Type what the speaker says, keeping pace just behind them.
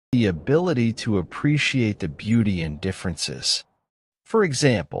the ability to appreciate the beauty in differences. For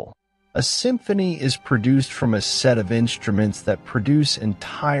example, a symphony is produced from a set of instruments that produce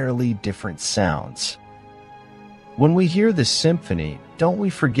entirely different sounds. When we hear the symphony, don't we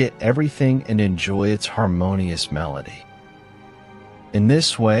forget everything and enjoy its harmonious melody? In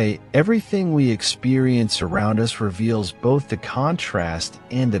this way, everything we experience around us reveals both the contrast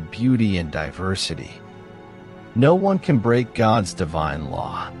and the beauty in diversity. No one can break God's divine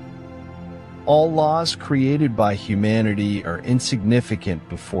law. All laws created by humanity are insignificant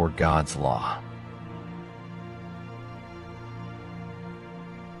before God's law.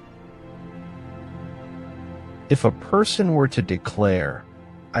 If a person were to declare,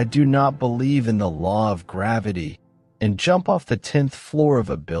 "I do not believe in the law of gravity," and jump off the 10th floor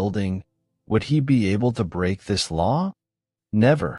of a building, would he be able to break this law? Never.